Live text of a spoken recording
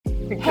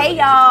Hey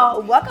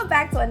y'all, welcome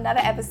back to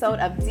another episode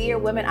of Dear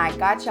Women, I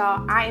Got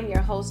Y'all. I am your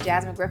host,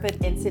 Jasmine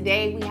Griffith, and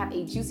today we have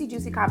a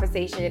juicy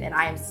conversation, and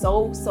I am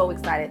so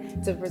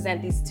excited to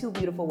present these two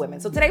beautiful women.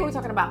 So today we're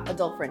talking about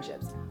adult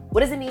friendships. What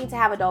does it mean to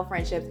have adult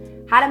friendships?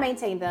 How to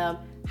maintain them?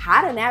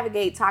 How to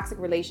navigate toxic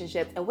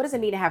relationships? And what does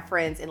it mean to have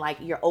friends in like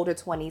your older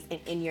 20s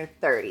and in your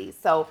 30s?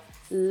 So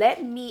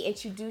let me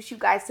introduce you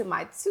guys to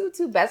my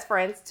two best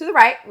friends. To the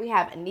right, we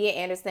have Ania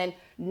Anderson,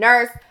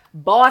 nurse,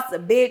 boss,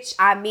 bitch.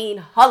 I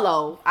mean,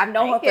 hello. I've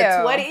known her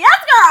for 20. Yes,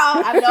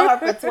 girl. I've known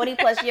her for 20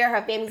 plus years.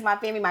 Her family's my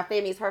family. My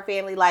family's her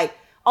family. Like,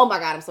 oh my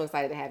God, I'm so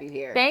excited to have you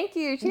here. Thank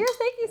you. Cheers.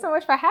 Thank you so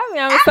much for having me.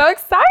 I'm so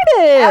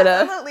excited.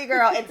 Absolutely,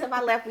 girl. And to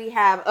my left, we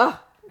have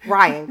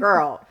Ryan,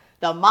 girl.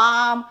 The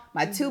mom,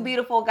 my two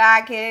beautiful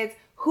god kids,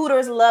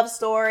 Hooters love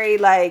story.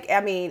 Like, I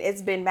mean,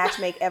 it's been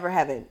matchmake ever.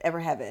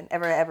 Matchmake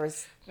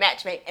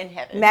in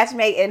heaven.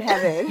 Matchmake in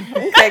heaven.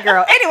 Okay,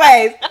 girl.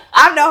 Anyways,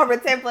 I've known her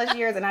for 10 plus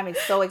years and I'm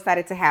so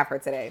excited to have her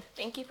today.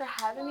 Thank you for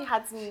having me,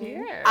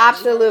 Hudson.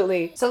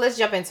 Absolutely. So let's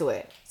jump into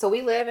it. So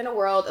we live in a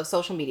world of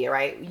social media,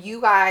 right? You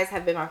guys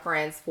have been my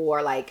friends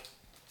for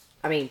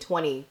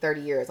 20,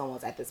 30 years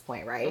almost at this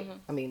point, right? Mm-hmm.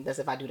 I mean, that's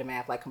if I do the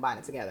math, like combine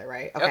it together,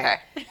 right? Okay.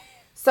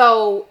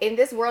 So in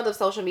this world of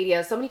social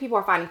media, so many people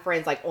are finding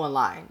friends like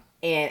online.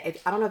 And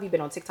I don't know if you've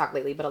been on TikTok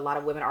lately, but a lot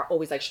of women are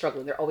always like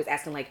struggling. They're always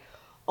asking like,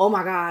 oh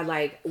my God,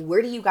 like,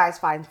 where do you guys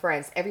find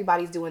friends?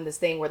 Everybody's doing this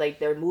thing where like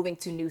they're moving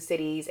to new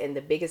cities. And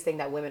the biggest thing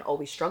that women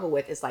always struggle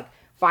with is like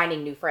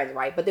finding new friends,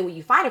 right? But then when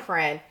you find a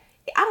friend,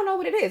 I don't know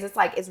what it is. It's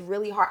like, it's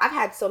really hard. I've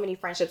had so many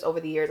friendships over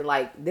the years and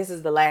like, this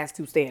is the last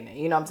two standing.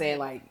 You know what I'm saying?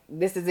 Like,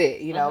 this is it,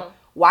 you know? Mm-hmm.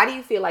 Why do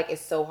you feel like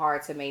it's so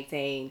hard to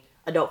maintain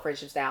adult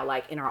friendships now,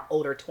 like in our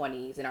older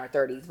 20s and our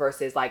 30s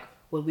versus like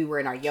when we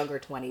were in our younger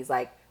 20s?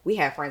 Like, we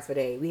had friends for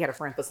days. We had a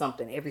friend for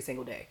something every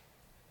single day.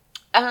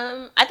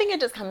 I think it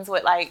just comes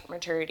with like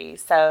maturity.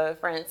 So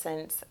for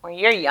instance, when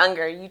you're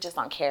younger, you just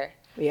don't care.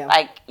 Yeah.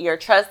 Like your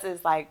trust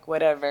is like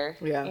whatever,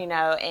 you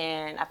know,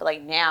 and I feel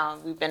like now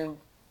we've been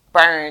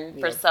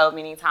burned for so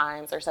many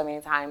times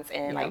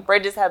and like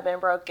bridges have been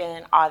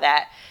broken, all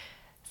that.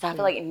 So I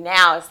feel like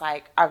now it's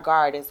like our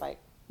guard is like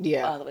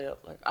all the way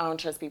up. Like I don't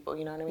trust people,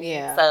 you know what I mean?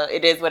 Yeah. So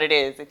it is what it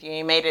is. If you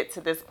ain't made it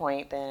to this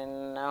point,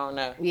 then I don't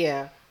know.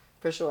 Yeah,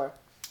 for sure.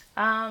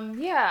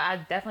 I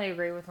definitely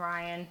agree with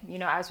Ryan. You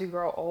know, as we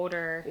grow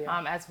older,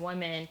 as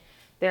women,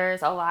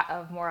 there's a lot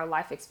of more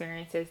life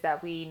experiences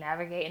that we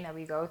navigate and that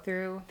we go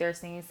through. There's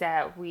things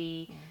that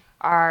we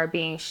are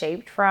being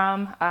shaped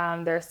from.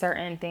 There's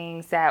certain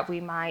things that we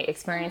might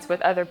experience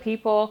with other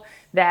people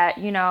that,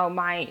 you know,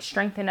 might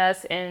strengthen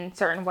us in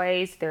certain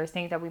ways. There's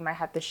things that we might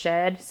have to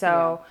shed.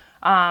 So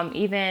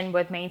even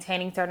with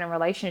maintaining certain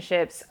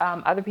relationships,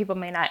 other people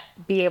may not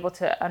be able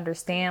to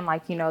understand,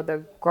 like, you know,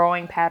 the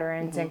growing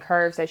patterns and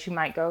curves that you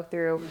might go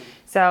through.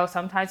 So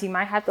sometimes you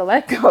might have to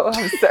let go of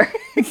certain.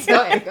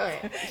 Go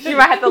ahead. You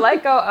might have to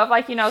let go of,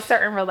 like, you know,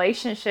 certain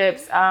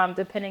relationships,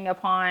 depending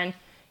upon,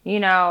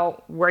 you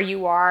know, where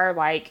you are,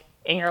 like,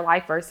 in your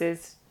life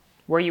versus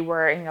where you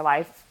were in your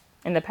life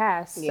in the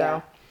past.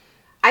 Yeah. So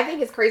I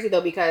think it's crazy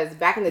though, because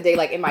back in the day,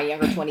 like in my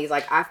younger 20s,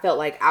 like I felt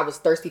like I was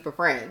thirsty for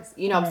friends.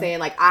 You know what I'm saying?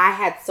 Like I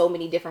had so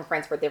many different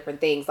friends for different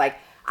things. Like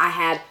I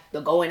had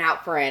the going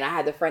out friend. I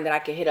had the friend that I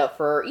could hit up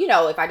for, you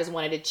know, if I just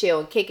wanted to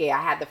chill and kick it.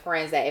 I had the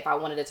friends that if I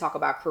wanted to talk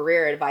about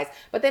career advice.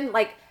 But then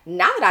like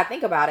now that I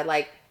think about it,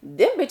 like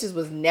them bitches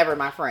was never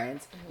my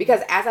friends.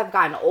 Because as I've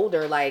gotten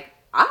older, like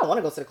I don't want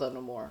to go to the club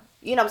no more.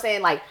 You know what I'm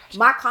saying? Like,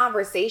 my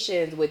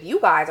conversations with you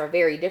guys are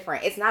very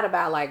different. It's not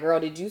about like,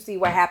 girl, did you see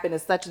what happened to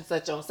such and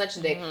such on such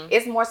a day?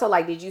 It's more so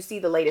like, did you see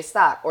the latest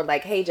stock? Or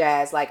like, hey,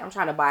 Jazz, like, I'm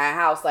trying to buy a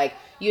house. Like,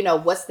 you know,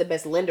 what's the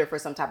best lender for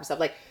some type of stuff?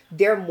 Like,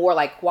 they're more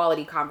like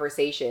quality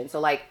conversations.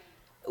 So like,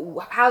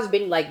 how's it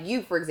been like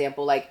you, for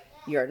example, like,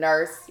 you're a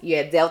nurse, you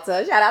had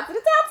Delta, shout out to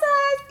the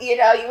Deltas, you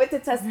know, you went to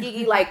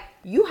Tuskegee, like,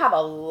 you have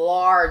a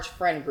large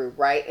friend group,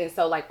 right? And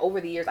so like,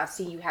 over the years, I've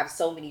seen you have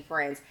so many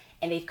friends,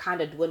 and they've kind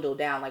of dwindled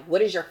down. Like, what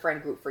does your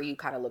friend group for you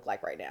kind of look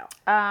like right now?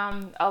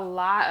 A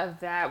lot of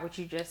that, what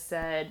you just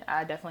said,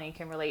 I definitely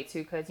can relate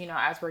to, because, you know,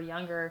 as we're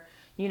younger,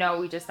 you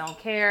know, we just don't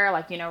care.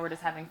 Like, you know, we're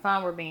just having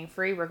fun. We're being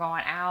free. We're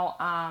going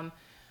out.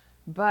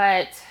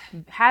 But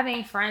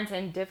having friends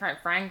in different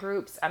friend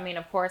groups, I mean,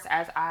 of course,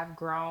 as I've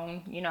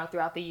grown, you know,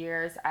 throughout the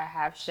years, I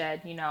have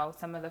shed, you know,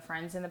 some of the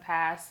friends in the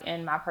past.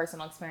 In my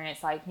personal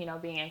experience, like, you know,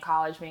 being in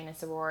college, being in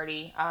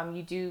sorority,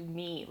 you do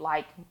meet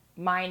like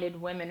minded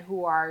women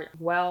who are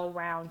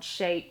well-round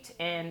shaped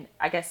in,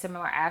 I guess,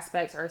 similar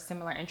aspects or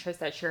similar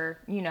interests that you're,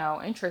 you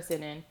know,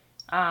 interested in.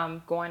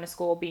 Going to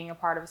school, being a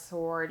part of a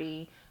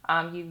sorority,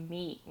 you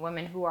meet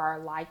women who are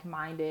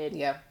like-minded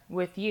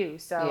with you.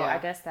 So I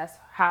guess that's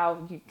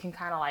how you can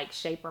kind of like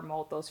shape or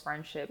mold those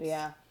friendships.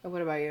 Yeah. And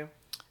what about you?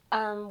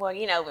 Well,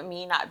 you know, with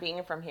me not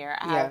being from here,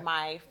 I have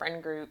my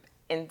friend group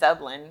in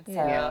Dublin.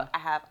 So I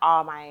have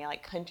all my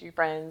like country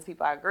friends,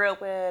 people I grew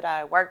up with,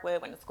 I work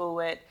with, went to school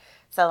with.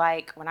 So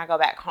like when I go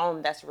back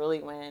home, that's really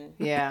when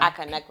I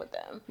connect with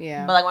them.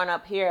 Yeah. But like when I'm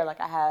up here, like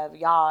I have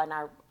y'all and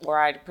I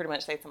pretty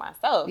much say to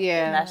myself.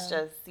 Yeah. And that's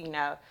just, you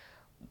know,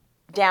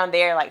 down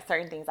there, like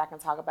certain things I can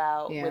talk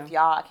about with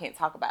y'all, I can't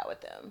talk about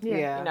with them.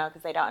 Yeah. You know,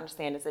 because they don't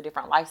understand it's a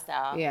different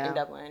lifestyle in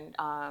Dublin.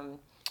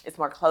 It's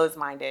more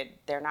closed-minded.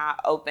 They're not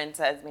open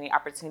to as many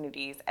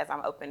opportunities as I'm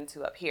open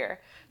to up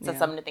here. So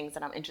some of the things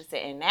that I'm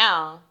interested in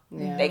now,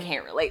 they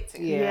can't relate to.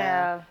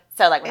 Yeah.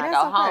 So like when I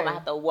go home, I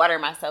have to water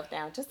myself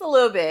down just a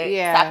little bit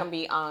so I can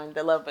be on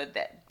the level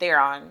that they're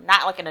on.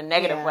 Not like in a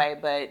negative way,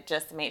 but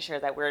just to make sure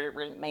that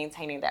we're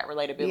maintaining that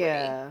relatability.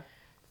 Yeah.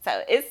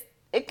 So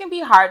it can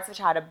be hard to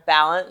try to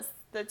balance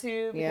the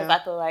two because I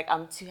feel like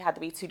have to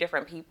be two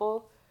different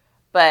people.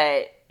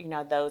 But, you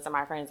know, those are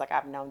my friends. Like,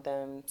 I've known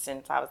them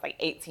since I was, like,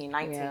 18,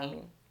 19. Yeah.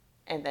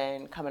 And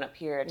then coming up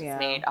here, it just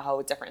made a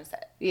whole different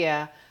set.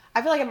 Yeah.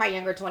 I feel like in my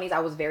younger 20s,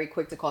 I was very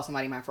quick to call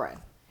somebody my friend.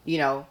 You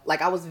know,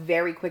 like, I was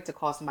very quick to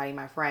call somebody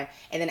my friend.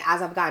 And then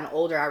as I've gotten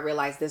older, I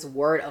realized this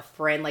word of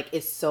friend, like,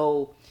 it's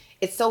so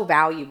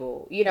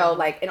valuable. You know,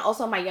 like, and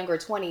also in my younger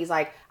 20s,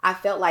 like, I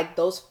felt like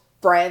those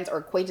friends or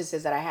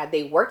acquaintances that I had,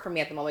 they worked for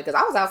me at the moment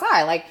because I was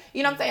outside. Like,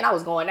 you know what I'm saying? I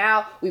was going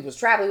out, we was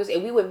traveling,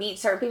 and we would meet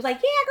certain people like,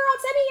 yeah,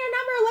 girl, send me your number.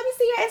 Let me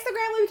see your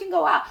Instagram when we can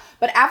go out.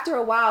 But after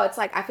a while, it's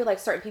like, I feel like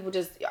certain people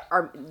just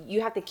you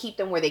have to keep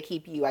them where they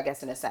keep you, I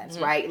guess, in a sense,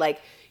 right?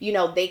 Like, you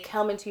know, they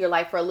come into your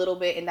life for a little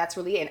bit and that's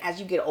really it. And as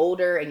you get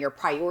older and your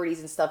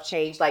priorities and stuff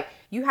change, like,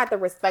 you have to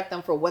respect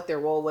them for what their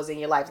role was in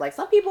your life. Like,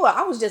 some people,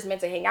 I was just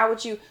meant to hang out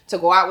with you, to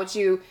go out with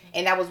you,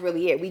 and that was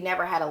really it. We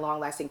never had a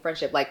long-lasting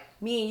friendship. Like,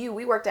 me and you,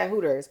 we worked at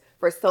Hooters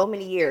for so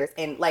many years,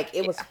 and, like,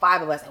 it was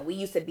 5 of us, and we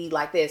used to be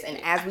like this. And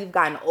as we've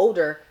gotten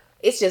older,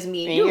 it's just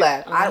me and you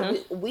left.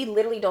 We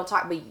literally don't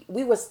talk, but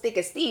we were thick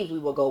as thieves. We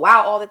would go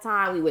out all the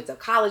time. We went to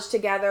college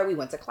together. We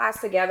went to class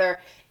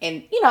together.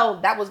 And, you know,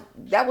 that was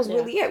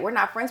really it. We're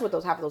not friends with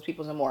half of those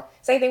people anymore.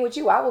 Same thing with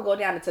you. I would go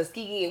down to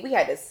Tuskegee, and we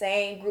had the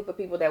same group of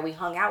people that we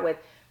hung out with.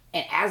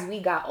 And as we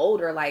got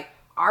older, like,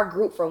 our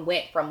group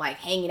went from like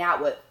hanging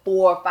out with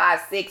 4, 5,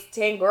 6,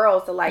 10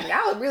 girls to like,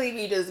 now it really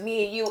be just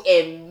me and you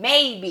and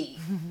maybe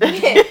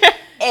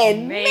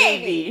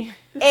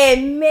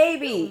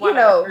maybe one you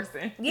know, other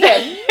person.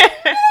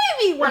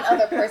 maybe one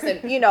other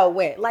person, you know,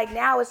 went. Like,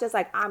 now it's just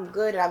like, I'm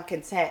good and I'm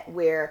content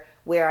where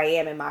I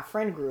am in my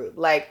friend group.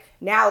 Like,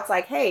 now it's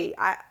like, hey,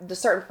 the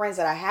certain friends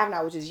that I have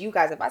now, which is you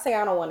guys, if I say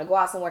I don't want to go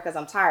out somewhere because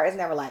I'm tired, it's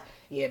never like,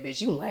 yeah,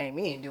 bitch, you lame,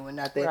 me ain't doing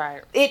nothing.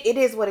 Right. It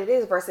is what it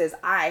is, versus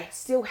I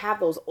still have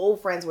those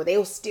old friends where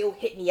they'll still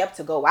hit me up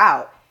to go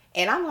out.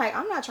 And I'm like,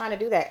 I'm not trying to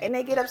do that. And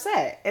they get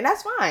upset. And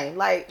that's fine.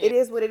 Like, it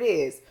is what it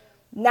is.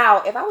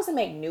 Now, if I was to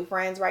make new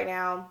friends right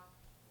now,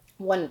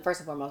 first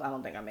and foremost, I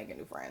don't think I'm making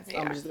new friends.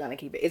 Yeah. I'm just going to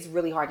keep it. It's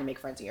really hard to make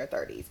friends in your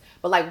 30s.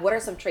 But, like, what are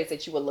some traits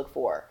that you would look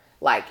for,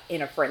 like,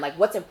 in a friend? Like,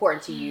 what's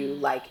important to you,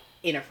 like,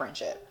 in a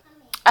friendship?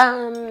 They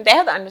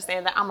have to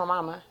understand that I'm a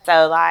mama.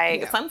 So,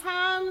 like,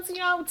 sometimes, you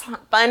know,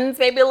 funds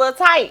may be a little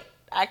tight.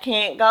 I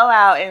can't go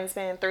out and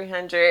spend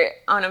 $300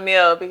 on a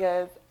meal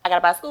because I got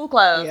to buy school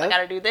clothes. I got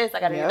to do this. I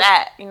got to do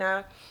that, you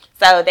know?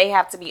 So, they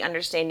have to be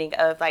understanding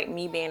of, like,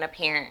 me being a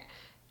parent.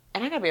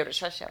 And I got to be able to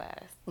trust your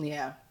ass.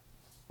 Yeah.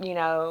 You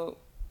know,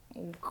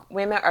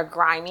 women are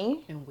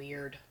grimy. And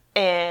weird.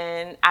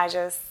 And I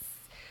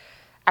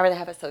rather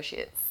have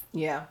associates.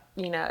 Yeah.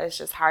 You know, it's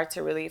just hard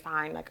to really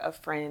find, like, a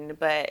friend,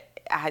 but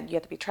you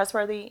have to be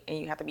trustworthy and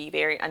you have to be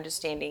very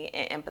understanding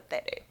and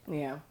empathetic.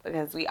 Yeah.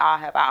 Because we all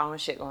have our own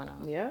shit going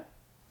on. Yeah.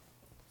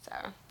 So,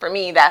 for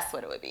me, that's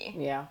what it would be.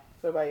 Yeah.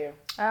 What about you?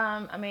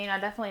 I mean, I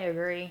definitely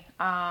agree.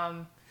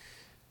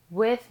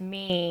 With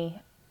me,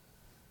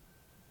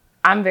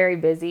 I'm very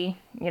busy.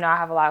 You know, I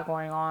have a lot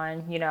going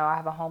on. You know, I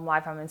have a home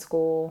life. I'm in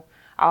school.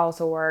 I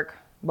also work.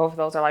 Both of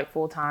those are like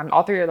full time.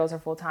 All 3 of those are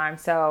full time.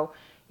 So,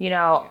 you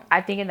know,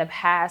 I think in the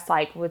past,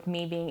 like with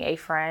me being a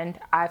friend,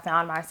 I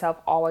found myself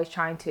always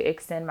trying to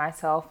extend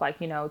myself, like,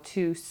 you know,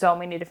 to so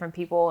many different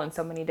people and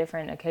so many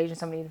different occasions,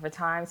 so many different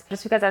times.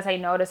 Just because I say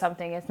no to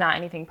something, it's not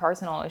anything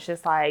personal. It's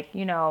just like,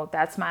 you know,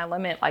 that's my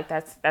limit. Like,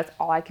 that's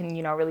all I can,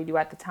 you know, really do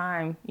at the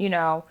time, you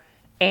know.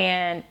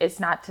 And it's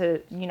not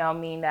to, you know,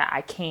 mean that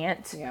I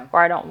can't or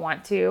I don't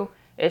want to.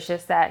 It's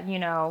just that, you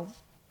know,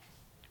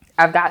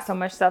 I've got so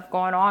much stuff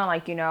going on,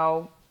 like, you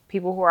know,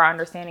 people who are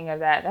understanding of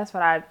that. That's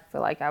what I feel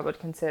like I would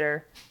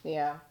consider.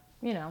 Yeah.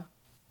 You know.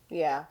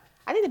 Yeah.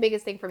 I think the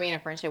biggest thing for me in a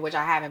friendship, which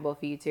I have in both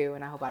of you too,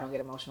 and I hope I don't get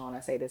emotional when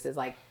I say this, is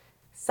like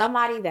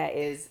somebody that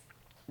is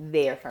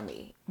there for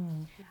me.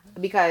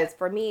 Mm-hmm. Because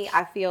for me,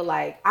 I feel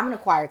like I'm an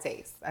acquired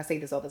taste. I say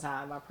this all the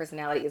time. My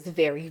personality is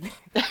very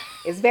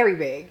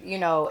big, you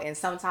know, and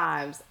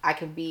sometimes I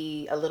can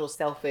be a little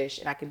selfish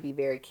and I can be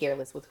very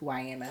careless with who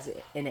I am as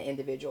an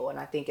individual. And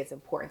I think it's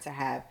important to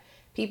have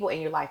people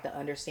in your life that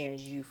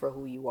understands you for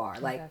who you are.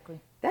 Like,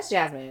 that's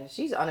Jasmine.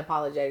 She's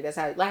unapologetic. That's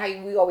how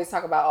we always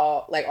talk about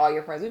all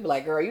your friends. We be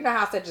like, girl, you know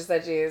how such and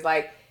such is.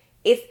 Like,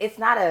 it's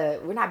not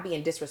we're not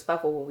being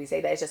disrespectful when we say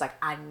that. It's just like,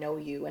 I know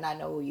you and I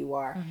know who you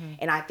are. Mm-hmm.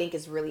 And I think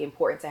it's really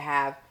important to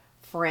have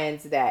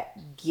friends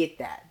that get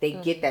that. They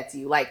get that to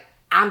you. Like,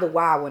 I'm the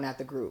wild one at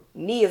the group.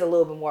 Nee is a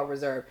little bit more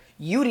reserved.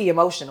 You the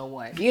emotional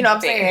one. You know what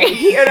I'm saying?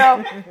 You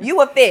know,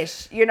 you a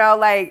fish, you know,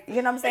 like, you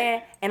know what I'm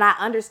saying? And I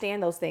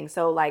understand those things.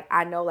 So, like,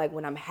 I know, like,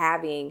 when I'm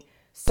having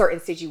certain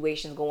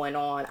situations going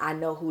on, I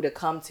know who to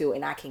come to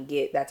and I can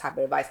get that type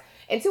of advice.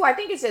 And two, I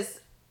think it's just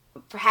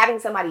for having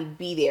somebody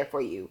be there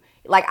for you.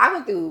 Like, I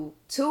went through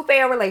 2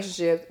 failed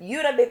relationships.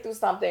 You done been through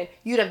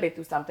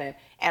something.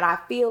 And I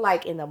feel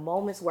like in the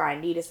moments where I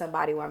needed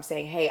somebody, where I'm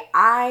saying, hey,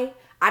 I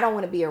don't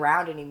want to be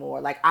around anymore.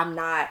 Like, I'm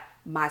not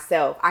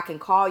myself. I can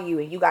call you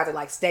and you guys are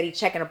like steady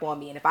checking up on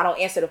me. And if I don't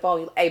answer the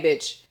phone, hey,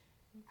 bitch,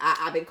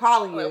 I've been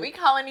calling you. Well, we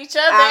calling each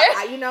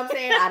other. You know what I'm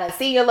saying? I done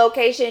seen your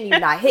location. You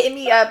not hitting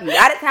me up. You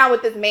out of town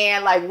with this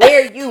man. Like,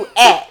 where you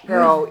at,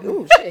 girl?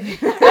 Ooh,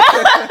 shit.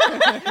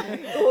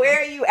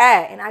 Where are you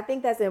at? And I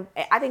think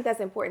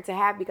that's important to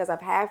have, because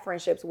I've had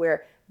friendships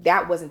where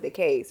that wasn't the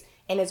case.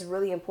 And it's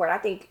really important.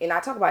 I think, and I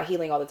talk about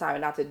healing all the time,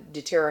 and not to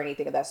deter or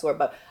anything of that sort,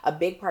 but a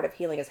big part of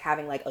healing is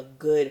having like a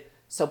good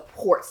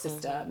support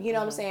system. You know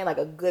what I'm saying? Like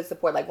a good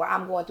support, like where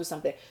I'm going through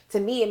something. To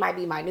me, it might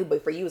be minute,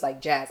 but for you, it's like,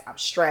 Jazz, I'm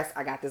stressed.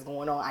 I got this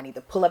going on. I need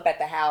to pull up at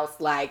the house.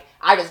 Like,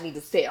 I just need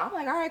to sit. I'm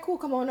like, all right, cool.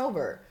 Come on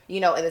over. You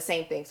know, and the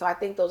same thing. So I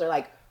think those are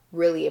like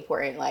really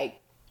important, like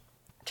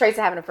traits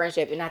of having a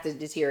friendship, and not to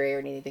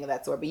deteriorate or anything of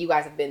that sort. But you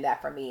guys have been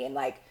that for me. And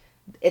like,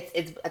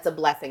 it's a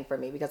blessing for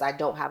me, because I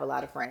don't have a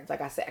lot of friends.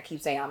 Like I said, I keep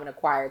saying I'm an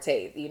acquired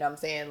taste. You know what I'm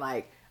saying?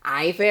 Like,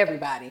 I ain't for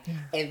everybody,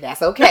 and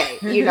that's okay.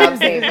 You know what I'm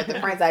saying? But the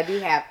friends I do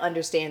have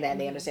understand that,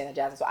 and they understand the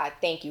Jasmine. So I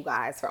thank you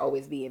guys for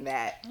always being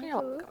that.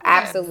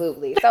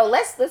 Absolutely. So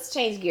let's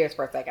change gears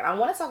for a second. I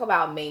want to talk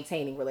about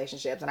maintaining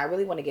relationships, and I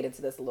really want to get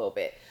into this a little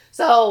bit.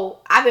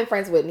 So I've been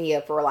friends with Nia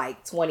for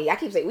like 20.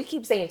 We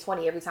keep saying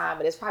 20 every time,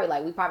 but it's probably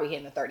like we probably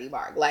hitting the 30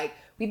 mark. Like,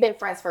 we've been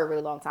friends for a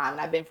really long time, and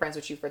I've been friends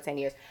with you for 10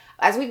 years.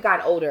 As we've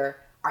gotten older,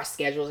 our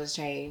schedules has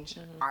changed,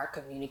 our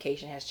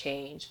communication has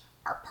changed,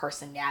 our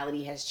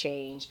personality has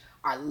changed,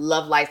 our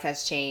love life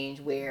has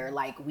changed, where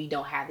like we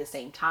don't have the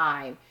same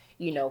time,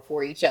 you know,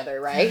 for each other,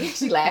 right?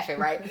 She's laughing,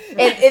 right?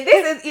 And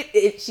this is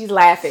it, she's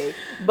laughing,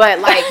 but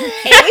like,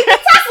 and we be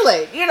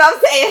tussling, you know what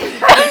I'm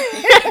saying?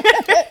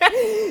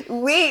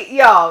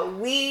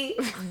 we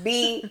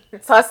be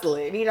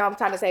tussling, you know what I'm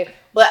trying to say.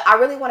 But I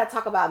really want to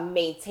talk about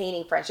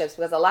maintaining friendships,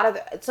 because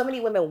so many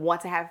women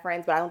want to have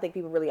friends, but I don't think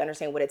people really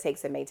understand what it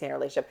takes to maintain a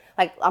relationship.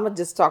 Like, I'm gonna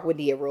just talk with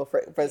Nia for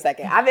a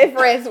second. I've been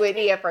friends with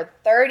Nia for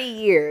 30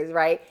 years,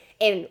 right?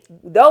 And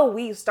though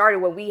we started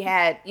when we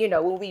had, you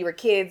know, when we were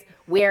kids,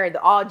 wearing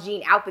the all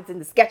jean outfits and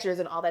the Skechers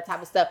and all that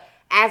type of stuff,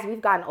 as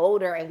we've gotten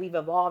older and we've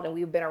evolved and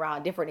we've been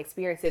around different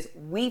experiences,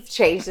 we've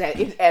changed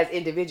as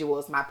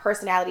individuals. My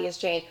personality has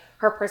changed.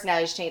 Her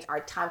personality has changed. Our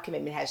time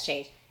commitment has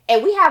changed.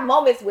 And we have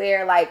moments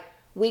where like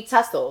we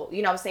tussle,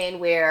 you know what I'm saying,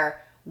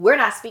 where we're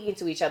not speaking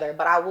to each other.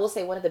 But I will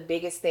say one of the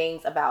biggest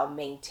things about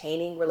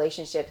maintaining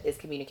relationships is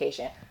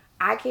communication.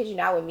 I kid you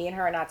not, when me and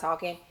her are not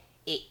talking,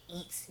 it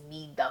eats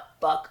me the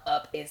fuck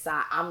up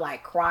inside. I'm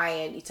like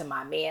crying to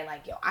my man,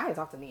 like, yo, I didn't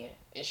talk to Nia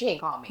and she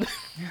ain't call me.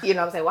 You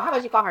know what I'm saying? Well, how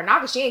about you call her now?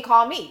 Because she ain't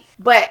call me.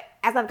 But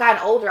as I've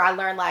gotten older, I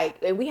learned, like,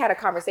 and we had a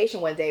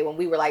conversation one day when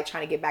we were like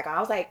trying to get back on.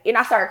 I was like, and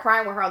I started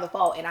crying with her on the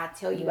phone. And I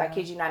tell you, I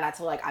kid you not, and I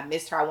told her, like, I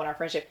missed her. I want our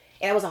friendship.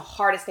 And it was the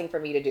hardest thing for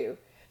me to do,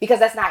 because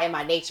that's not in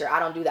my nature. I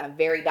don't do that. I'm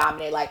very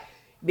dominant. Like,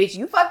 bitch,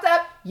 you fucked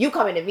up, you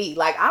coming to me.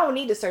 Like, I don't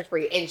need to search for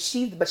you. And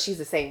she's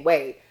the same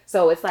way.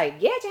 So it's like,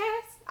 yeah,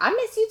 Jazz, I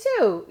miss you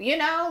too, you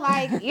know,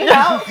 like, you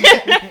know,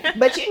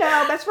 but you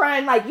know, best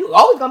friend, like, you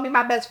always gonna be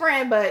my best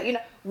friend, but you know,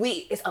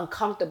 it's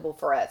uncomfortable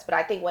for us. But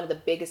I think one of the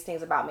biggest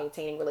things about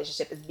maintaining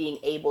relationship is being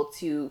able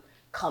to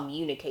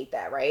communicate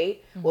that,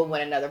 right, with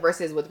one another,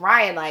 versus with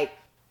Ryan, like,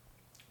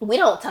 we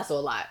don't tussle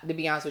a lot, to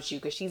be honest with you,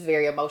 because she's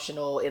very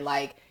emotional and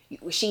like,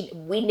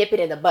 we nip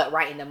it in the butt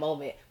right in the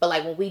moment. But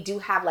like when we do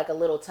have like a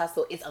little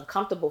tussle, it's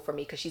uncomfortable for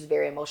me because she's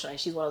very emotional and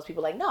she's one of those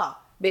people like, no,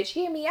 bitch,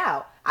 hear me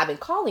out. I've been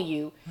calling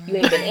you. You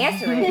ain't been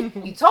answering.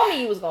 You told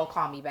me you was going to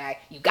call me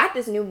back. You got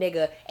this new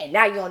nigga and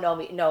now you don't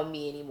know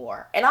me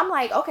anymore. And I'm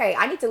like, okay,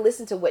 I need to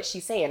listen to what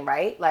she's saying,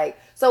 right? Like,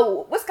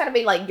 so what's kind of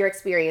been like your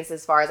experience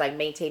as far as like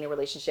maintaining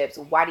relationships?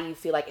 Why do you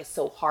feel like it's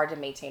so hard to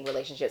maintain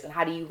relationships? And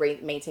how do you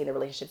maintain the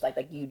relationships like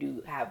you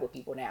do have with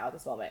people now at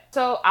this moment?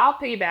 So I'll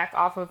piggyback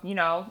off of, you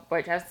know,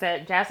 what Jess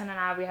said. Jasmine and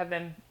I, we have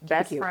been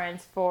best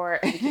friends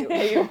for a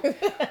really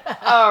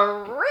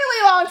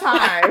long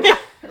time.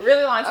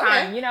 Really long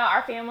time. Okay. You know,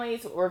 our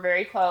families were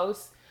very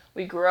close.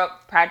 We grew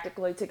up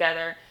practically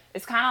together.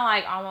 It's kind of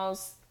like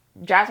almost,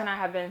 Jasmine and I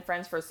have been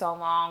friends for so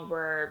long.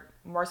 We're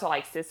more so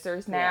like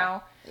sisters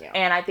now. Yeah.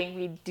 And I think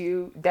we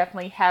do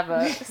definitely have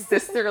a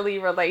sisterly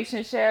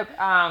relationship.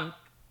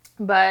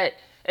 But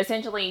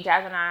essentially,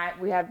 Jasmine and I,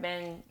 we have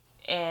been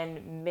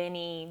in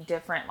many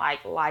different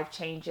like life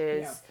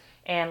changes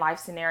and life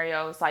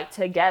scenarios like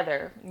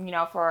together, you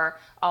know, for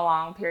a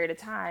long period of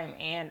time.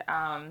 And,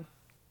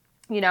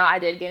 you know, I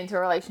did get into a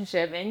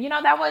relationship, and you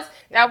know that was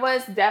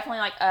definitely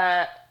like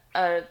a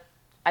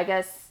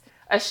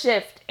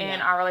shift in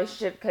our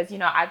relationship, because you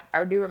know I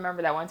do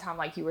remember that one time,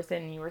 like you were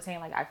saying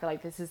like, I feel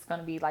like this is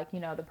gonna be like,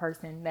 you know, the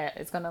person that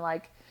is gonna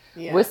like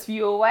whisk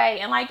you away,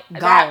 and like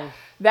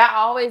that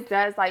always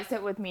does like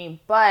sit with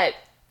me. But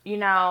you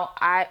know,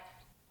 I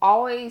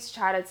always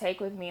try to take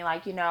with me,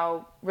 like, you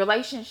know,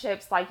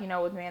 relationships, like, you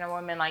know, with man and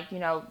woman, like, you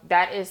know,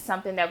 that is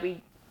something that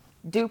we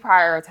do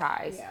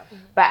prioritize. Yeah.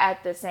 But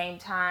at the same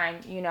time,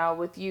 you know,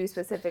 with you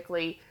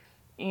specifically,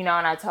 you know,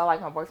 and I tell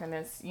like my boyfriend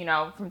this, you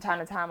know, from time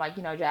to time, like,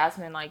 you know,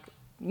 Jasmine, like,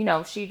 you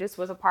know, she just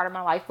was a part of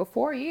my life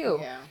before you.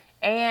 Yeah.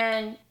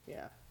 And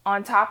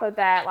on top of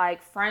that, like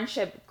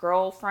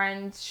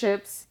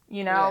girlfriendships,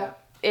 you know,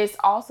 it's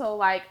also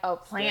like a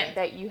plant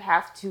that you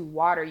have to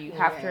water, you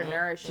have to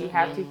nourish, you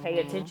have to pay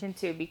attention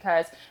to,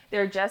 because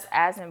they're just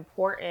as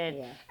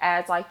important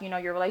as like, you know,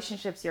 your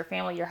relationships, your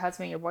family, your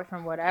husband, your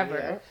boyfriend,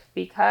 whatever.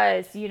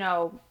 Because, you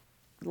know,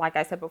 like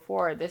I said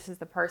before, this is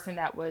the person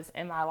that was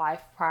in my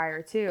life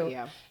prior to.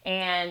 Yeah.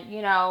 And,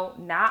 you know,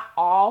 not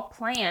all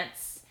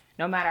plants,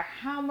 no matter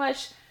how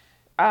much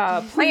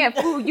plant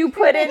food you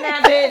put in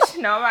that bitch,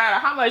 no matter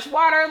how much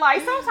water,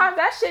 like sometimes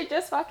that shit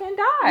just fucking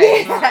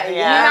dies. Yeah.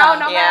 You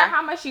know, no matter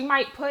how much you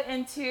might put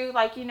into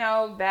like, you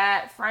know,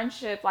 that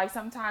friendship, like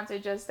sometimes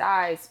it just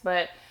dies.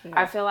 But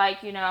I feel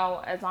like, you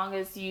know, as long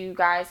as you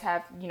guys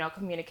have, you know,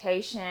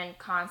 communication,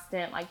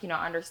 constant, like, you know,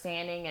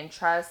 understanding and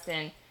trust,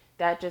 and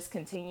that just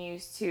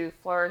continues to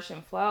flourish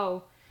and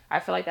flow, I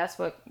feel like that's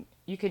what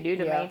you can do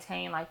to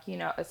maintain like, you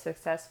know, a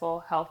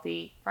successful,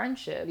 healthy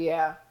friendship.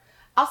 Yeah.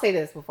 I'll say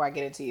this before I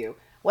get into you.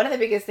 One of the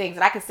biggest things,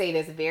 and I can say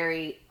this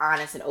very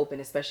honest and open,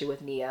 especially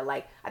with Nia,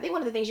 like, I think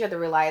one of the things you have to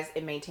realize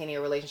in maintaining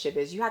a relationship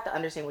is you have to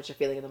understand what you're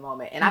feeling in the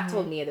moment. And I've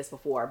told Nia this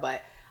before,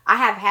 but I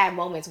have had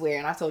moments where,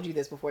 and I've told you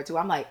this before too,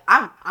 I'm like,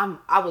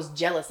 I was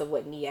jealous of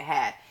what Nia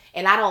had.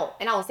 And I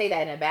don't say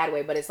that in a bad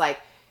way, but it's like,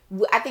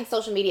 I think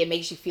social media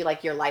makes you feel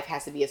like your life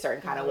has to be a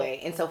certain kind of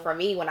way. And so for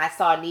me, when I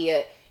saw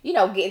Nia, you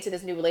know, get into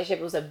this new relationship,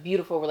 it was a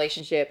beautiful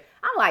relationship.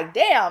 I'm like,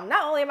 damn,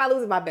 not only am I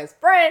losing my best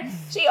friend,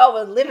 she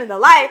over living the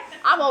life.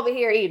 I'm over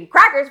here eating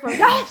crackers from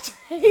Dollar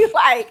Tree.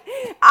 Like,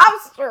 I'm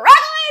struggling.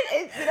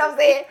 You know what I'm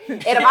saying?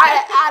 And if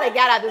I'd have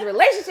got out of this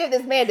relationship,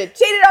 this man that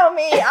cheated on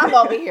me, I'm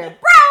over here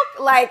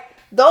broke. Like,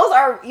 those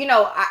are, you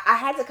know, I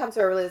had to come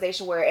to a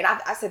realization where, and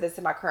I said this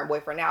to my current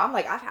boyfriend now, I'm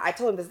like, I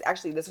told him this,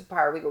 actually, this was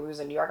Power Week when we was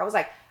in New York. I was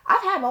like,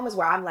 I've had moments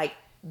where I'm like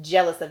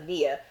jealous of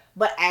Nia,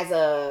 but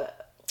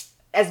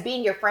as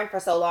being your friend for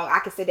so long, I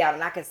can sit down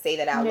and I can say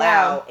that out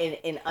loud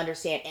and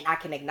understand, and I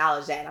can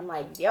acknowledge that. And I'm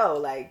like, yo,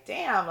 like,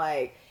 damn,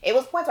 like, it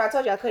was points where I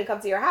told you I couldn't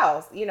come to your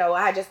house. You know,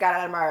 I had just got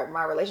out of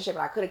my relationship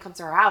and I couldn't come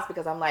to her house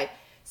because I'm like,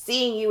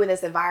 seeing you in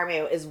this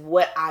environment is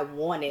what I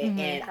wanted,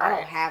 and I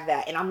don't have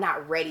that, and I'm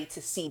not ready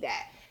to see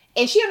that.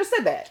 And she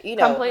understood that, you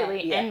know.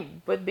 Completely. Yeah.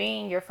 And with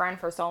being your friend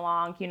for so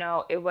long, you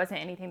know, it wasn't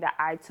anything that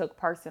I took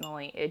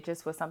personally. It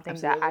just was something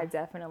that I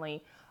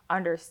definitely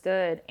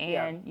understood.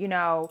 And, you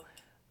know,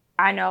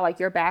 I know like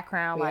your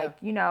background, like,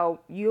 you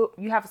know, you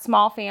have a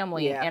small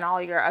family and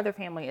all your other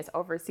family is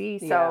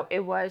overseas. So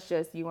it was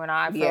just you and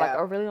I for like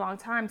a really long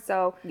time.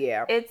 So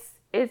it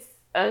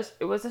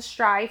was a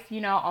strife,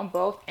 you know, on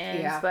both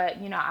ends. But,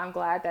 you know, I'm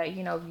glad that,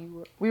 you know,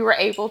 we were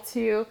able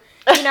to,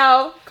 you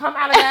know, come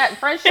out of that.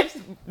 Friendships,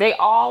 they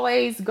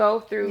always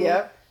go through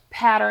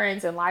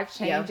patterns and life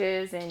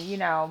changes and, you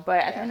know,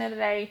 but at the end of the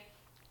day,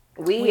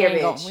 we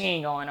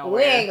ain't going nowhere.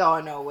 We ain't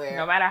going nowhere.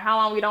 No matter how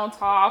long we don't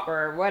talk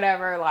or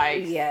whatever,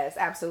 like. Yes,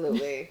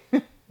 absolutely.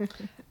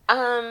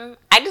 I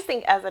just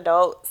think as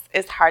adults,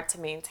 it's hard to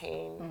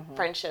maintain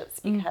friendships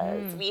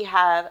because we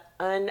have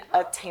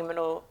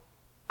unattainable,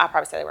 I'll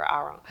probably say the word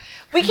all wrong.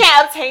 We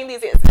can't obtain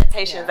these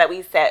expectations that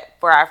we set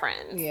for our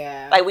friends.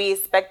 Yeah. Like, we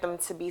expect them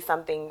to be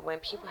something when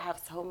people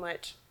have so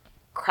much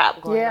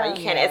crap going on.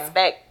 You can't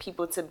expect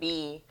people to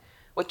be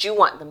what you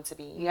want them to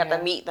be. You have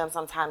to meet them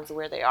sometimes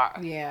where they are.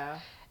 Yeah.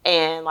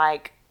 And,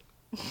 like,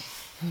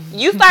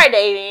 you start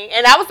dating,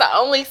 and I was the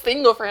only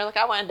single friend. Like,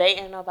 I wasn't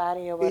dating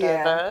nobody or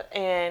whatever. Yeah.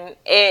 And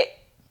it,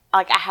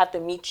 like, I have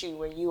to meet you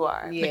where you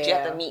are. Yeah. But you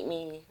have to meet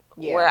me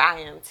where I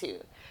am, too.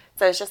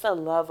 So it's just a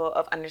level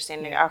of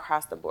understanding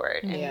across the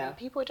board. And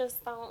people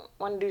just don't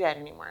want to do that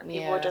anymore.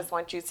 People just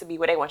want you to be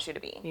what they want you to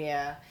be.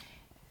 Yeah.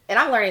 And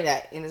I'm learning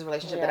that in this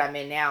relationship that I'm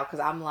in now, because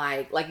I'm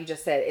like you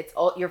just said, it's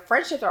all, your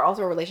friendships are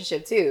also a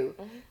relationship too.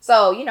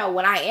 So, you know,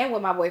 when I am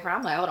with my boyfriend,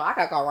 I'm like, hold on, I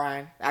gotta call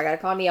Ryan. I gotta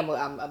call Nia.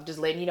 I'm just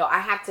letting you know, I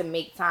have to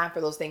make time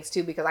for those things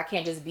too, because I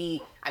can't just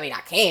be, I mean, I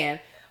can,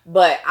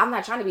 but I'm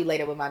not trying to be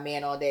later with my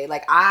man all day.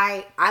 Like,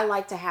 I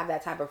like to have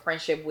that type of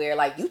friendship where,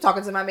 like, you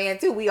talking to my man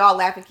too. We all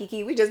laughing,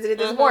 kiki. We just did it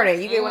this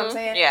morning. You get what I'm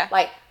saying? Yeah.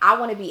 Like, I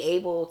want to be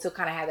able to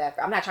kind of have that.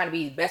 I'm not trying to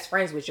be best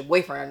friends with your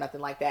boyfriend or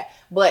nothing like that.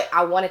 But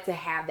I wanted to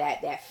have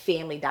that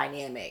family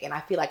dynamic. And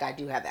I feel like I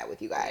do have that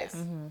with you guys.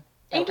 And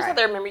you just have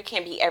to remember, you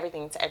can't be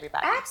everything to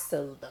everybody.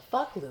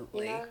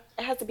 Absolutely. You know,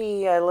 it has to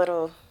be a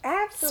little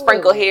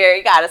sprinkle here.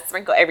 You got to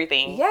sprinkle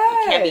everything.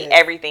 Yes. You can't be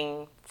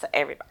everything to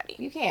everybody.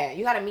 You can't.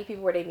 You got to meet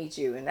people where they meet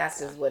you, and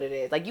that's just what it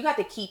is. Like, you got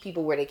to keep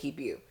people where they keep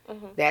you.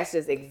 That's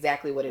just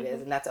exactly what it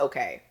is, and that's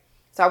okay.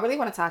 So I really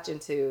want to touch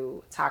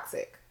into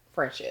toxic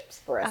friendships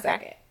for a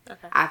second.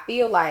 Okay. I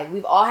feel like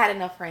we've all had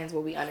enough friends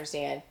where we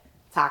understand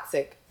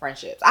toxic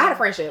friendships. I had a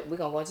friendship. We're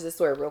going to go into this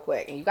story real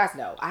quick, and you guys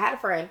know. I had a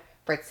friend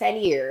for 10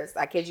 years.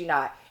 I kid you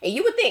not. And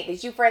you would think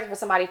that you're friends with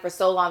somebody for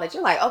so long that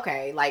you're like,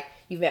 okay, like,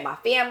 you've met my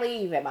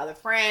family, you've met my other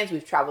friends,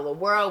 we've traveled the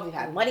world, we've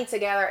had money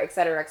together, et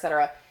cetera, et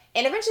cetera.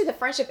 And eventually the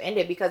friendship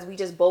ended because we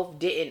just both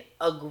didn't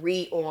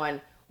agree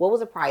on what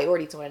was a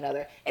priority to one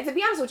another. And to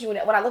be honest with you, when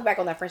I look back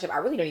on that friendship, I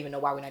really don't even know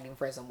why we're not even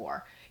friends no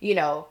more. You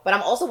know, but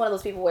I'm also one of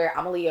those people where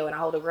I'm a Leo and I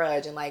hold a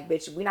grudge and like,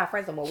 bitch, we're not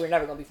friends no more. We're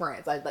never gonna be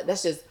friends. Like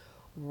that's just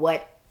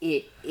what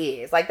it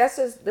is. Like that's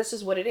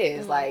just what it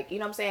is. Like, you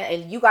know what I'm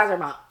saying? And you guys are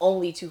my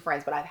only two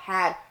friends, but I've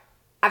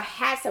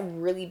had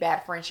some really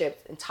bad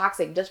friendships and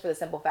toxic just for the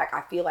simple fact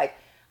I feel like,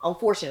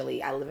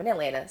 unfortunately, I live in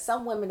Atlanta.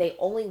 Some women, they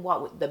only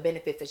want the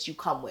benefits that you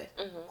come with,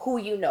 who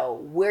you know,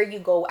 where you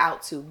go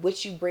out to,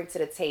 what you bring to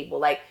the table.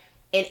 Like,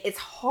 and it's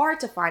hard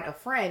to find a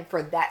friend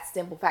for that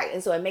simple fact.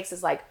 And so it makes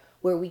us like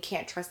where we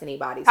can't trust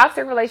anybody.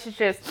 Toxic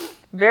relationships,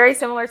 very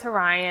similar to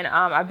Ryan.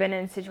 I've been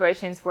in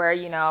situations where,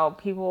 you know,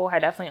 people had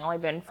definitely only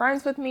been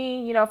friends with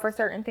me, you know, for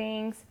certain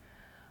things.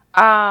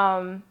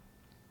 Can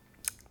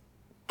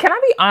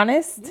I be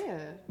honest?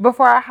 Yeah.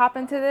 Before I hop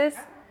into this?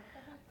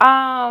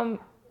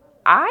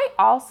 I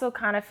also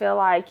kind of feel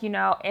like, you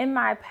know, in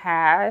my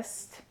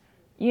past,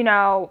 you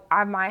know,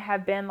 I might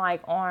have been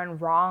like on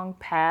wrong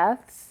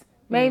paths,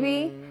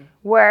 maybe,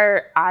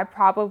 where I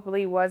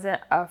probably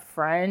wasn't a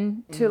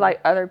friend to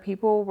like other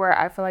people where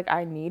I feel like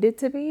I needed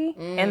to be.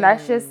 And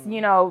that's just,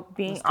 you know,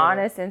 being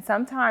honest. And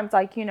sometimes,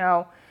 like, you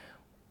know,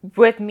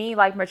 with me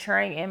like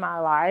maturing in my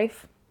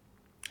life,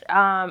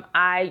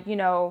 I, you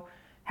know,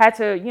 had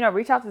to, you know,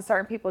 reach out to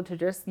certain people to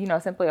just, you know,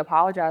 simply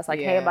apologize.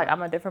 Like, hey, like,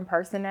 I'm a different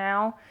person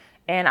now.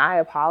 And I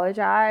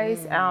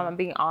apologize. I'm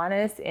being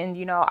honest. And,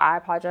 you know, I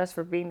apologize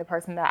for being the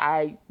person that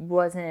I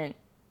wasn't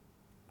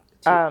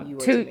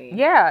to me.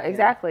 Yeah,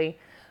 exactly.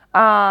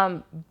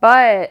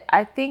 But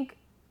I think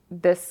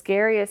the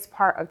scariest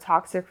part of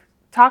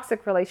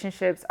toxic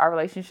relationships are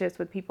relationships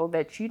with people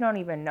that you don't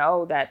even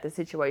know that the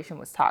situation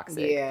was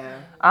toxic.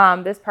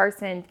 Yeah. This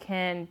person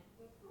can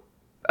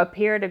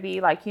appear to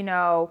be like, you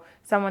know,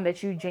 someone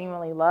that you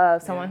genuinely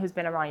love, someone who's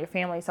been around your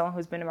family, someone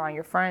who's been around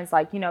your friends,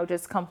 like, you know,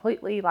 just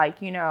completely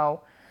like, you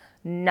know,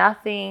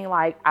 nothing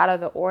like out of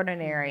the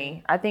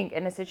ordinary. I think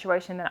in the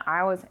situation that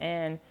I was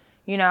in,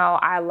 you know,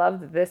 I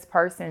loved this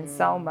person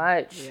so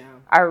much.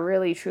 I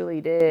really, truly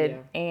did.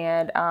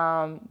 And,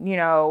 you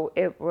know,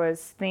 it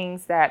was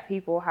things that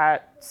people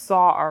had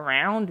saw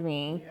around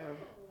me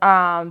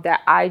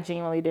that I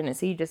genuinely didn't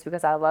see just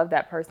because I love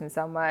that person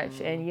so much.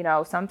 And, you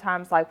know,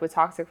 sometimes like with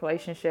toxic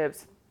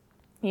relationships,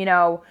 you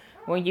know,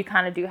 when you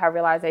kind of do have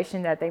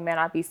realization that they may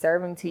not be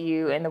serving to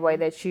you in the way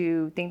that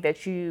you think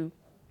that you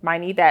might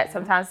need that,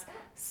 sometimes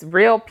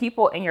real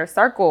people in your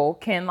circle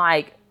can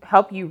like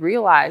help you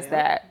realize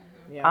that.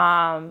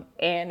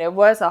 And it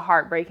was a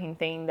heartbreaking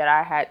thing that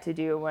I had to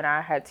do when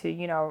I had to,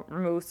 you know,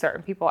 remove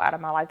certain people out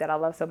of my life that I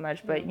love so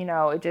much. But, you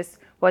know, it just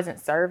wasn't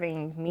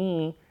serving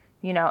me,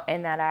 you know,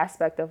 in that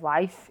aspect of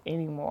life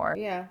anymore.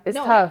 Yeah. It's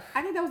tough.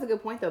 I think that was a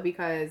good point, though,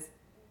 because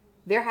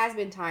there has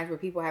been times where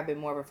people have been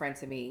more of a friend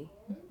to me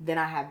than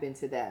I have been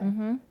to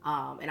them.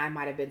 And I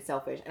might have been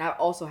selfish. And I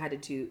also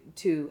had to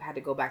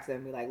go back to them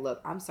and be like,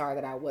 look, I'm sorry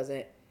that I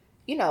wasn't,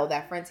 you know,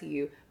 that friend to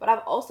you. But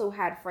I've also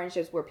had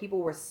friendships where people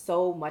were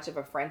so much of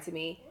a friend to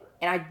me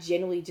and I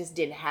genuinely just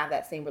didn't have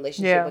that same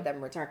relationship with them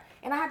in return.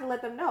 And I had to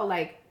let them know,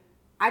 like,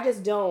 I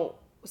just don't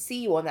see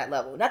you on that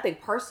level. Nothing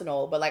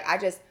personal, but like, I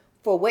just,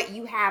 for what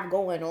you have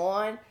going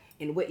on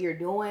and what you're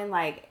doing,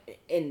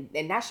 like, and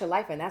that's your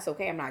life and that's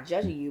okay. I'm not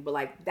judging you, but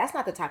like, that's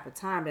not the type of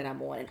time that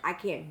I'm on and I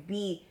can't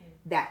be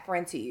that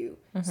friend to you.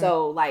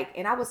 So like,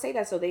 and I would say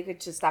that so they could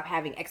just stop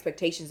having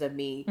expectations of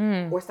me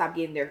or stop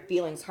getting their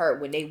feelings hurt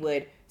when they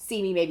would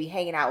see me maybe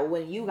hanging out with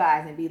one of you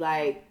guys and be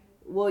like,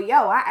 well,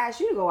 yo, I asked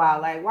you to go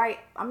out. Like, why?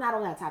 I'm not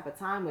on that type of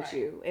time with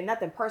you. And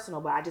nothing personal,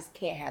 but I just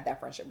can't have that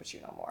friendship with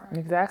you no more.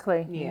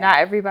 Exactly. Not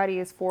everybody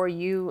is for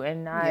you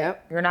and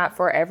not you're not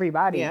for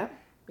everybody.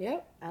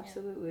 Yep.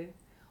 Absolutely.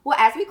 Well,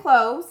 as we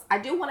close, I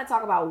do want to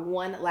talk about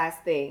one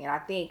last thing. And I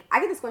think I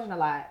get this question a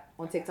lot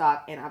on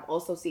TikTok. And I've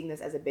also seen this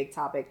as a big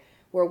topic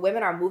where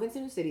women are moving to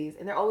new cities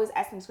and they're always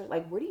asking this question,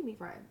 like, where do you meet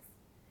friends?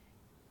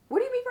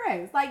 Where do you meet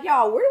friends? Like,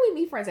 y'all, where do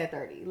we meet friends at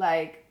 30?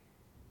 Like,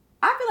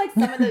 I feel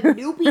like some of the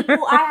new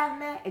people I have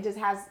met, it just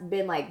has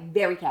been like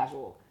very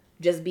casual.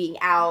 Just being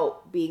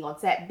out, being on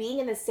set, being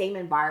in the same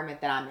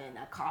environment that I'm in,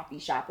 a coffee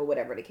shop or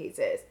whatever the case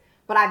is.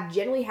 But I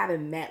generally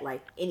haven't met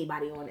like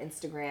anybody on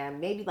Instagram,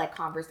 maybe like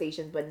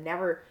conversations, but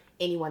never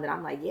anyone that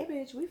I'm like, yeah,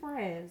 bitch, we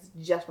friends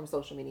just from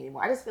social media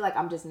anymore. I just feel like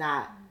I'm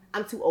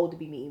too old to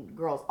be meeting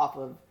girls off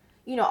of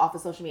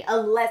social media,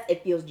 unless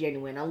it feels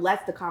genuine,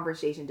 unless the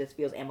conversation just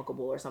feels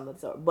amicable or something.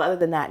 So, but other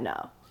than that,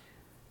 no.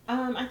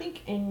 I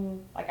think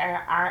in like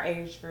our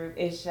age group,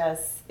 it's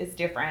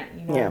different.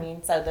 You know what I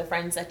mean? So the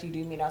friends that you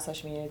do meet on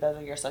social media, those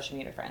are your social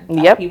media friends.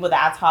 Like people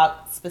that I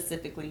talk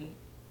specifically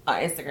on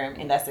Instagram,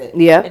 and that's it.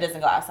 It doesn't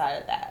go outside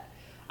of that.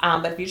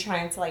 But if you're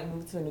trying to like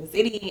move to a new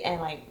city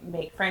and like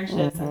make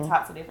friendships and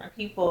talk to different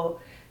people,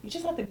 you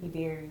just have to be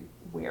very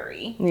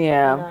wary. You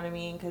know what I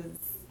mean? Because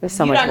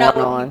you don't know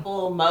what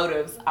people's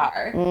motives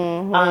are.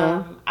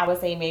 I would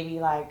say maybe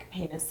like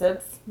paint and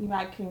sips. You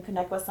might can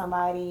connect with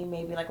somebody.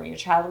 Maybe like when you're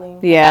traveling.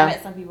 I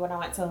met some people when I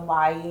went to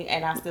Hawaii,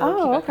 and I still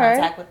keep in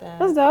contact with them.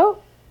 That's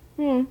dope.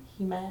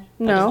 Human.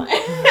 No.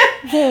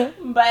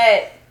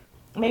 But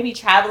maybe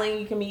traveling,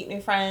 you can meet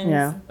new friends.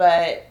 Yeah.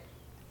 But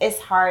it's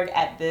hard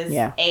at this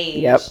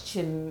age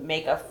to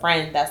make a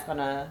friend that's going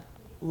to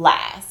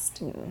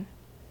last. Mm.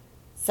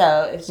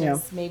 So it's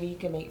just maybe you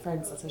can make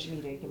friends on social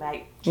media. You can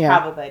make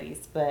travel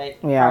buddies. But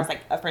as far as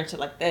like a friendship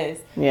like this,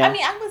 I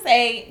mean, I would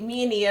say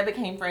me and Nia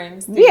became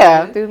friends.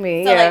 Through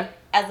me. So like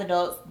as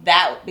adults,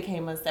 that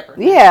became a separate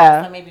friend.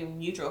 Yeah. So maybe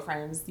mutual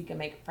friends, you can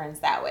make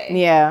friends that way.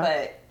 Yeah.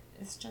 But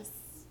it's just...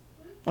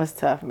 It's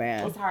tough,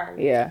 man. It's hard.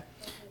 Yeah.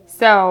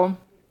 So,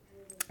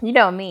 you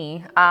know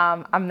me,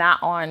 I'm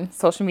not on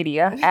social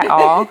media at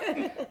all,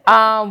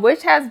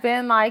 which has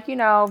been like, you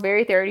know,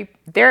 very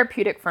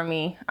therapeutic for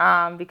me,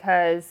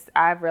 because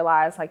I've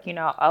realized like, you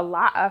know, a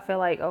lot, I feel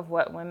like, of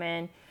what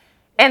women,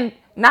 and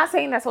not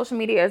saying that social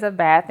media is a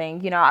bad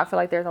thing, you know, I feel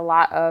like there's a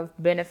lot of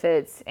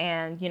benefits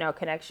and, you know,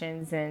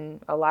 connections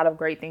and a lot of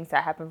great things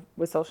that happen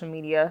with social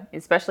media,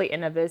 especially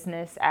in a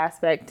business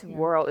aspect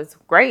world is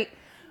great.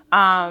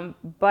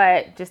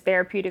 But just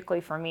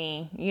therapeutically for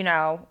me, you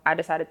know, I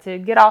decided to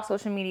get off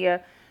social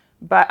media.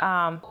 But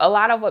a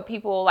lot of what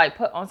people like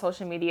put on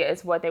social media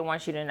is what they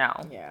want you to know,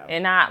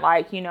 and not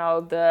like, you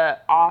know, the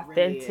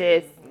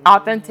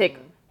authentic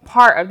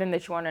part of them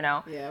that you want to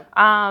know.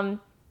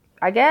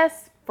 I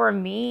guess for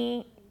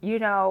me, you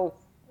know,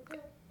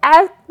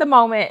 at the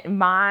moment,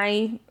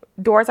 my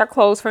doors are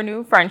closed for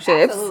new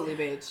friendships. Absolutely,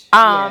 bitch.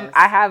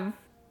 I have.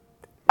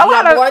 I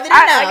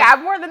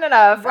got more than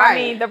enough. Right. I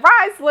mean, the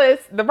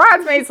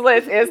bridesmaids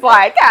list is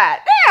like, God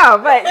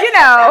damn, but you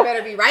know. I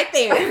better be right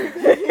there.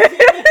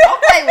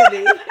 Don't play with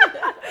me.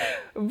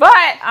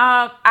 But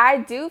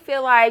I do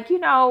feel like, you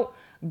know,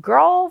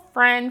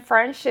 girlfriend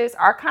friendships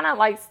are kind of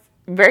like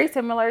very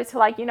similar to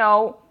like, you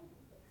know,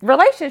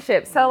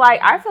 relationships. So like,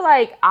 I feel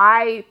like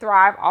I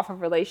thrive off of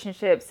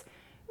relationships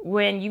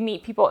when you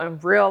meet people in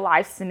real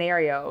life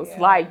scenarios.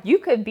 Like you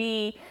could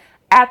be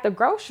at the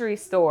grocery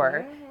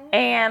store.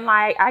 And,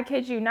 like, I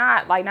kid you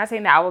not, like, not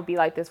saying that I would be,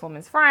 like, this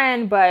woman's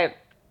friend, but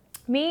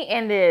me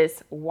and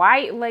this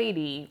white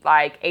lady,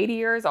 like, 80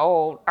 years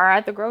old, are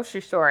at the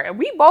grocery store. And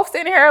we both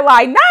sitting here,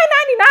 like, $9.99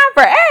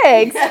 for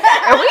eggs.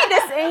 And we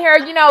just in here,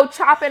 you know,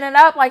 chopping it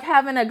up, like,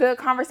 having a good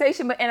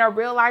conversation, but in a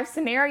real-life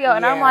scenario.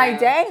 And I'm like,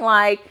 dang,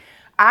 like,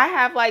 I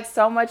have, like,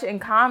 so much in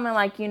common,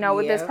 like, you know,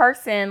 with this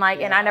person, like,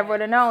 and I never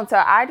would have known.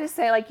 So I just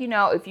say, like, you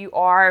know, if you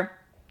are,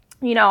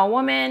 you know, a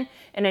woman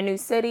in a new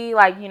city,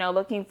 like, you know,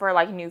 looking for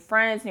like new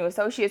friends, new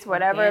associates,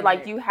 whatever,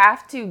 like you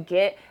have to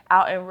get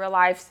out in real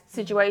life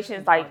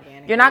situations. Like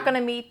you're not going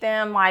to meet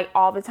them like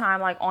all the time,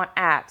 like on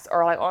apps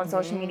or like on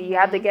social media. You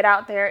have to get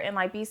out there and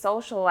like be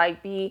social,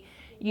 like be,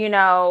 you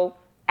know,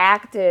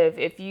 active.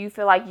 If you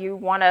feel like you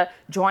want to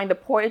join the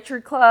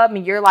poetry club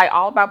and you're like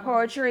all about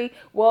poetry,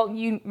 well,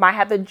 you might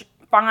have to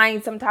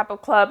find some type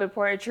of club in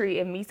poetry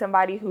and meet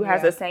somebody who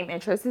has the same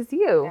interests as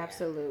you.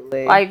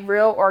 Absolutely. Like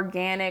real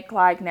organic,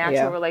 like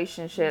natural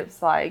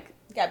relationships. Like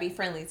you gotta be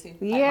friendly too.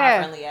 Like my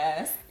friendly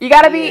ass. You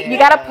gotta be. You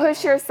gotta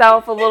push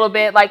yourself a little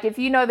bit. Like if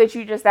you know that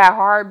you just that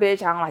hard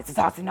bitch, I don't like to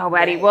talk to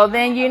nobody. Well,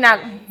 then you're not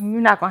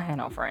gonna have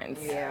no friends.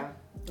 Yeah,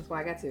 that's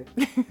why I got to.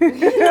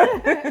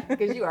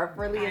 Because you are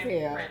friendly as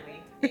hell.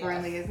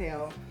 Friendly as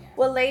hell.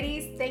 Well,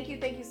 ladies, thank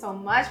you so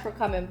much for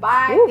coming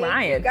by. Ooh, thank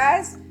Ryan. you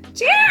guys.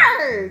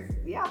 Cheers!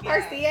 Y'all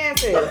thirsty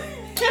asses.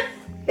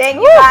 Thank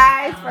you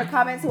guys for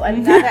coming to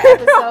another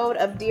episode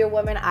of Dear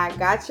Women, I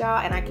Got Y'all,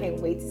 and I can't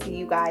wait to see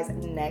you guys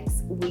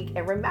next week.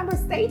 And remember,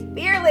 stay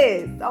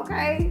fearless,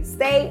 okay?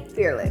 Stay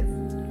fearless.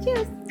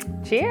 Cheers.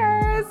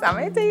 Cheers. I'm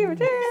into you.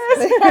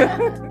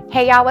 Cheers.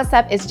 Hey, y'all, what's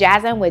up? It's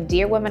Jasmine with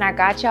Dear Women, I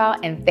Got Y'all,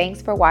 and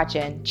thanks for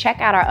watching.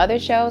 Check out our other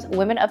shows,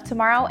 Women of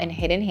Tomorrow and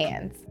Hidden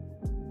Hands.